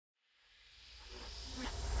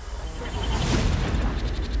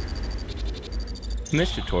In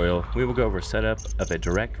this tutorial, we will go over setup of a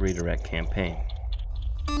direct redirect campaign.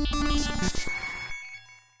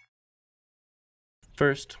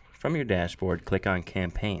 First, from your dashboard, click on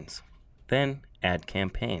Campaigns, then Add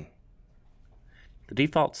Campaign. The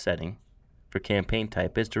default setting for campaign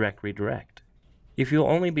type is direct redirect. If you'll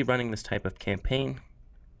only be running this type of campaign,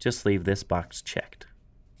 just leave this box checked.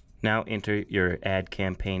 Now enter your Add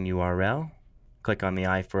Campaign URL. Click on the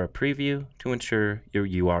eye for a preview to ensure your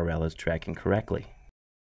URL is tracking correctly.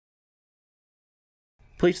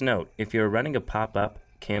 Please note, if you're running a pop-up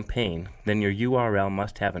campaign, then your URL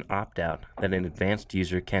must have an opt-out that an advanced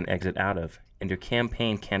user can exit out of, and your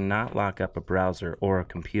campaign cannot lock up a browser or a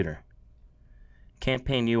computer.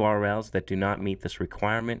 Campaign URLs that do not meet this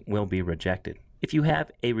requirement will be rejected. If you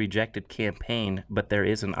have a rejected campaign, but there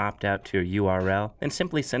is an opt-out to your URL, then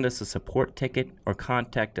simply send us a support ticket or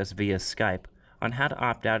contact us via Skype on how to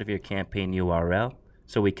opt out of your campaign URL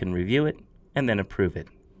so we can review it and then approve it.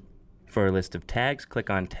 For a list of tags, click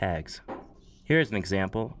on Tags. Here is an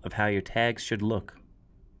example of how your tags should look.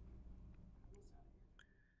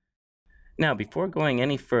 Now, before going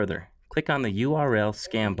any further, click on the URL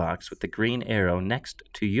scan box with the green arrow next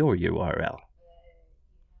to your URL.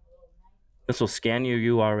 This will scan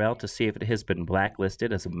your URL to see if it has been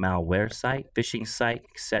blacklisted as a malware site, phishing site,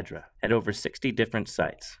 etc. at over 60 different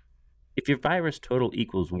sites. If your virus total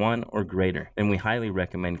equals 1 or greater, then we highly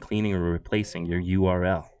recommend cleaning or replacing your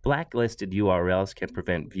URL. Blacklisted URLs can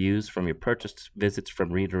prevent views from your purchased visits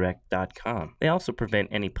from Redirect.com. They also prevent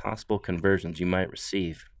any possible conversions you might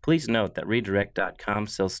receive. Please note that Redirect.com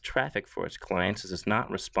sells traffic for its clients and is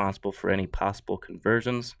not responsible for any possible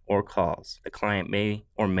conversions or calls the client may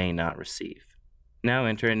or may not receive. Now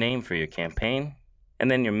enter a name for your campaign,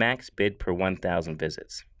 and then your max bid per 1,000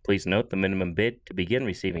 visits. Please note the minimum bid to begin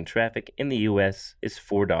receiving traffic in the US is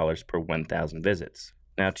 $4 per 1,000 visits.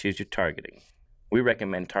 Now choose your targeting. We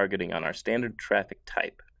recommend targeting on our standard traffic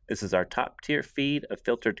type. This is our top tier feed of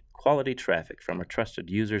filtered quality traffic from our trusted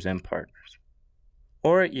users and partners.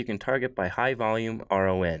 Or you can target by high volume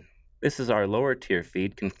RON. This is our lower tier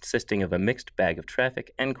feed consisting of a mixed bag of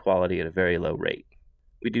traffic and quality at a very low rate.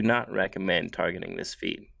 We do not recommend targeting this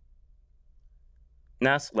feed.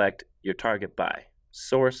 Now select your target by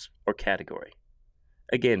source or category.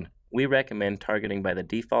 Again, we recommend targeting by the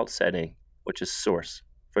default setting, which is source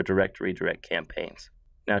for direct redirect campaigns.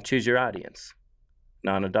 Now choose your audience,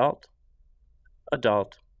 non-adult,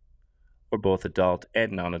 adult, or both adult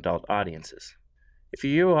and non-adult audiences. If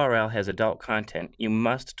your URL has adult content, you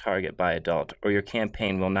must target by adult or your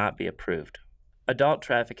campaign will not be approved. Adult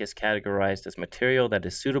traffic is categorized as material that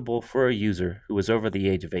is suitable for a user who is over the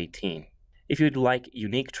age of 18. If you'd like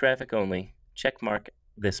unique traffic only, checkmark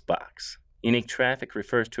this box. Unique traffic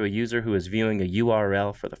refers to a user who is viewing a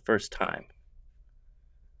URL for the first time.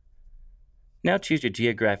 Now choose your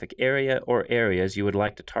geographic area or areas you would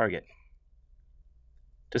like to target.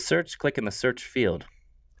 To search, click in the search field.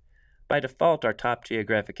 By default, our top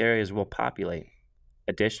geographic areas will populate.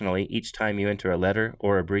 Additionally, each time you enter a letter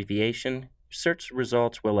or abbreviation, search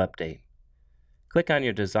results will update. Click on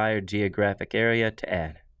your desired geographic area to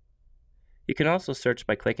add. You can also search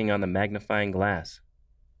by clicking on the magnifying glass.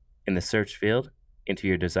 In the search field, enter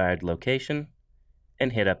your desired location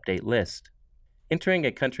and hit Update List. Entering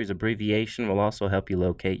a country's abbreviation will also help you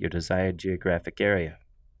locate your desired geographic area.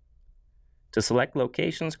 To select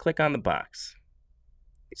locations, click on the box.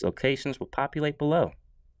 These locations will populate below.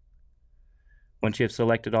 Once you have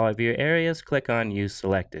selected all of your areas, click on Use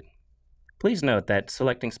Selected. Please note that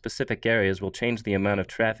selecting specific areas will change the amount of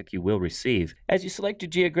traffic you will receive. As you select your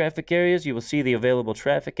geographic areas, you will see the available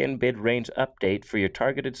traffic and bid range update for your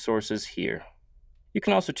targeted sources here. You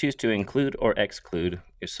can also choose to include or exclude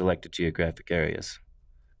your selected geographic areas.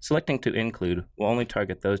 Selecting to include will only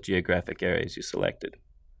target those geographic areas you selected.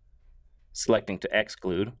 Selecting to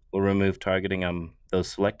exclude will remove targeting on those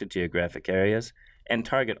selected geographic areas and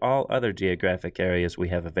target all other geographic areas we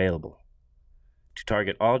have available. To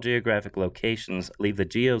target all geographic locations, leave the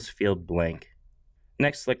Geos field blank.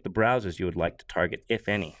 Next, select the browsers you would like to target, if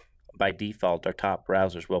any. By default, our top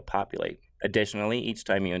browsers will populate. Additionally, each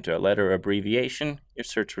time you enter a letter or abbreviation, your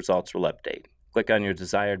search results will update. Click on your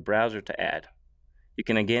desired browser to add. You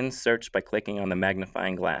can again search by clicking on the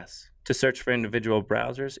magnifying glass. To search for individual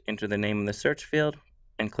browsers, enter the name in the search field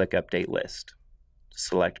and click Update List. To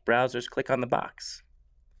select browsers, click on the box.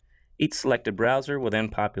 Each selected browser will then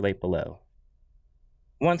populate below.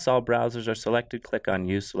 Once all browsers are selected, click on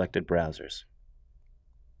Use Selected Browsers.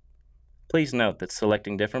 Please note that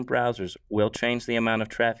selecting different browsers will change the amount of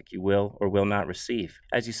traffic you will or will not receive.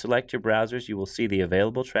 As you select your browsers, you will see the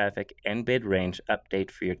available traffic and bid range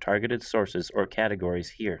update for your targeted sources or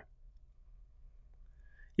categories here.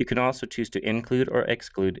 You can also choose to include or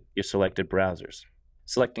exclude your selected browsers.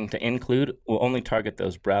 Selecting to include will only target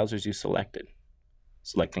those browsers you selected.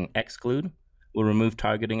 Selecting exclude will remove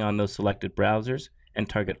targeting on those selected browsers and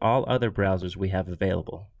target all other browsers we have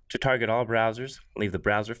available. To target all browsers, leave the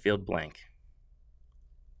browser field blank.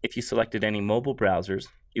 If you selected any mobile browsers,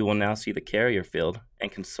 you will now see the carrier field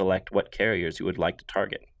and can select what carriers you would like to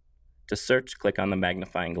target. To search, click on the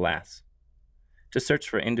magnifying glass. To search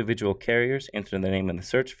for individual carriers, enter the name in the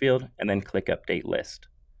search field and then click Update List.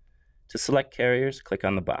 To select carriers, click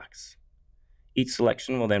on the box. Each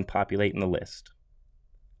selection will then populate in the list.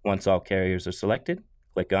 Once all carriers are selected,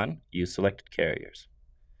 click on Use Selected Carriers.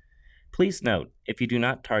 Please note, if you do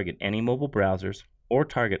not target any mobile browsers or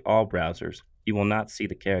target all browsers, you will not see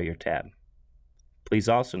the Carrier tab. Please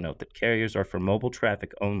also note that carriers are for mobile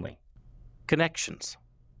traffic only. Connections.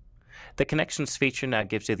 The Connections feature now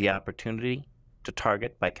gives you the opportunity to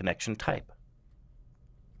target by connection type.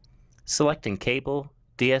 Selecting cable,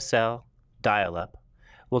 DSL, dial-up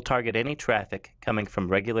will target any traffic coming from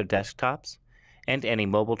regular desktops and any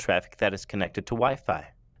mobile traffic that is connected to Wi-Fi.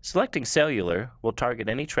 Selecting cellular will target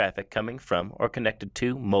any traffic coming from or connected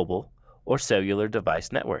to mobile or cellular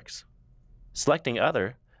device networks. Selecting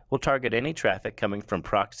other will target any traffic coming from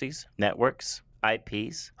proxies, networks,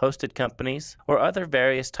 IPs, hosted companies, or other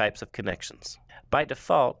various types of connections. By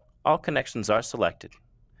default, all connections are selected.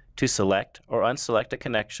 To select or unselect a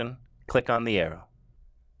connection, click on the arrow.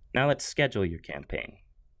 Now let's schedule your campaign.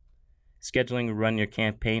 Scheduling will run your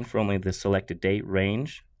campaign for only the selected date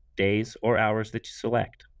range, days, or hours that you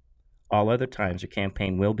select. All other times your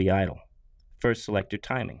campaign will be idle. First, select your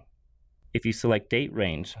timing. If you select date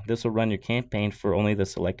range, this will run your campaign for only the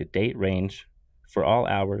selected date range, for all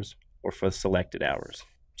hours, or for selected hours.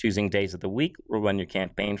 Choosing days of the week will run your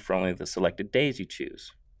campaign for only the selected days you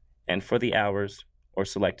choose, and for the hours or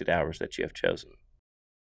selected hours that you have chosen.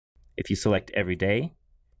 If you select every day,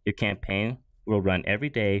 your campaign will run every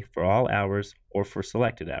day for all hours or for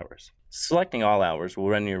selected hours. Selecting all hours will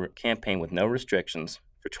run your campaign with no restrictions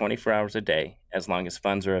for 24 hours a day as long as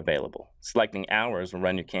funds are available. Selecting hours will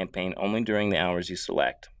run your campaign only during the hours you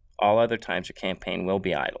select. All other times your campaign will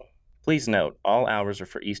be idle. Please note, all hours are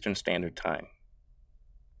for Eastern Standard Time.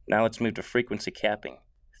 Now let's move to frequency capping.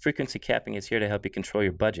 Frequency capping is here to help you control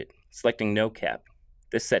your budget. Selecting no cap.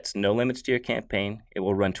 This sets no limits to your campaign. It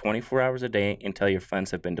will run 24 hours a day until your funds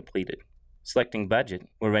have been depleted. Selecting budget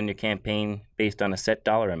will run your campaign based on a set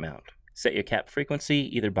dollar amount. Set your cap frequency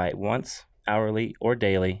either by once, hourly, or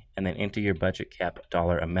daily, and then enter your budget cap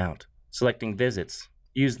dollar amount. Selecting visits.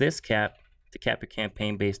 Use this cap to cap your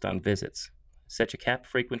campaign based on visits. Set your cap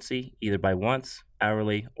frequency either by once,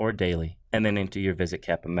 hourly, or daily, and then enter your visit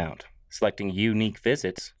cap amount. Selecting unique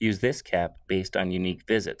visits, use this cap based on unique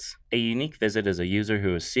visits. A unique visit is a user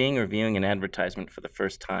who is seeing or viewing an advertisement for the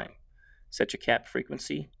first time. Set your cap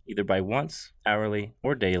frequency either by once, hourly,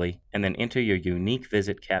 or daily, and then enter your unique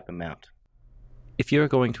visit cap amount. If you are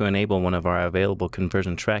going to enable one of our available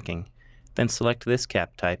conversion tracking, then select this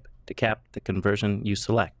cap type to cap the conversion you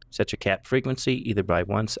select. Set your cap frequency either by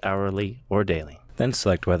once, hourly, or daily. Then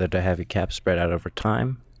select whether to have your cap spread out over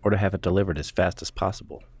time or to have it delivered as fast as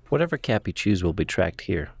possible. Whatever cap you choose will be tracked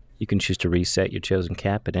here. You can choose to reset your chosen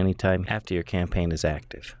cap at any time after your campaign is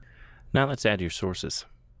active. Now let's add your sources.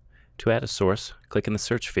 To add a source, click in the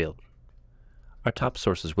search field. Our top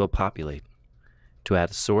sources will populate. To add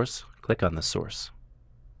a source, click on the source.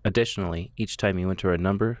 Additionally, each time you enter a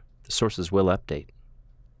number, the sources will update.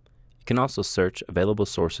 You can also search available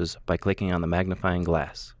sources by clicking on the magnifying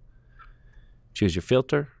glass. Choose your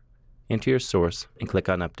filter, enter your source, and click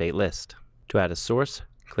on Update List. To add a source,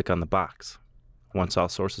 click on the box. Once all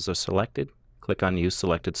sources are selected, click on Use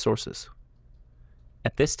Selected Sources.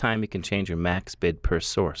 At this time, you can change your max bid per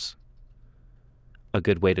source. A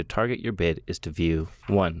good way to target your bid is to view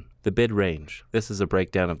 1. The bid range. This is a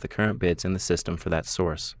breakdown of the current bids in the system for that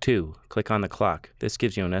source. 2. Click on the clock. This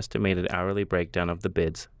gives you an estimated hourly breakdown of the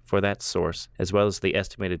bids for that source, as well as the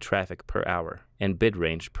estimated traffic per hour and bid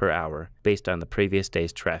range per hour based on the previous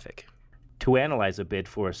day's traffic. To analyze a bid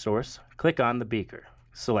for a source, click on the beaker.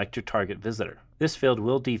 Select your target visitor. This field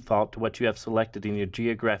will default to what you have selected in your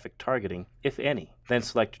geographic targeting, if any. Then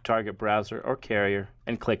select your target browser or carrier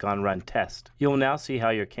and click on Run Test. You will now see how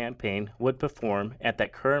your campaign would perform at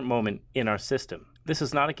that current moment in our system. This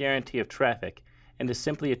is not a guarantee of traffic and is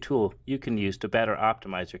simply a tool you can use to better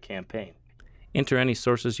optimize your campaign. Enter any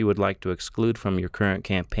sources you would like to exclude from your current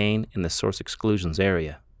campaign in the Source Exclusions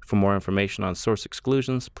area. For more information on source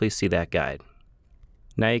exclusions, please see that guide.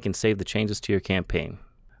 Now you can save the changes to your campaign.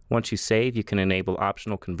 Once you save, you can enable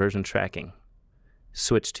optional conversion tracking.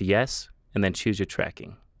 Switch to Yes, and then choose your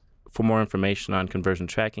tracking. For more information on conversion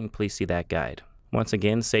tracking, please see that guide. Once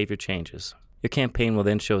again, save your changes. Your campaign will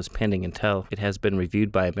then show as pending until it has been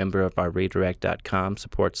reviewed by a member of our Redirect.com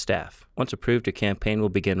support staff. Once approved, your campaign will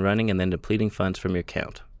begin running and then depleting funds from your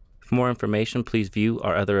account. For more information, please view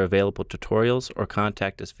our other available tutorials or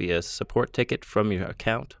contact us via support ticket from your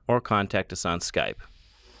account or contact us on Skype.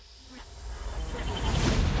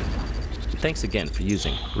 Thanks again for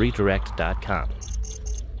using Redirect.com.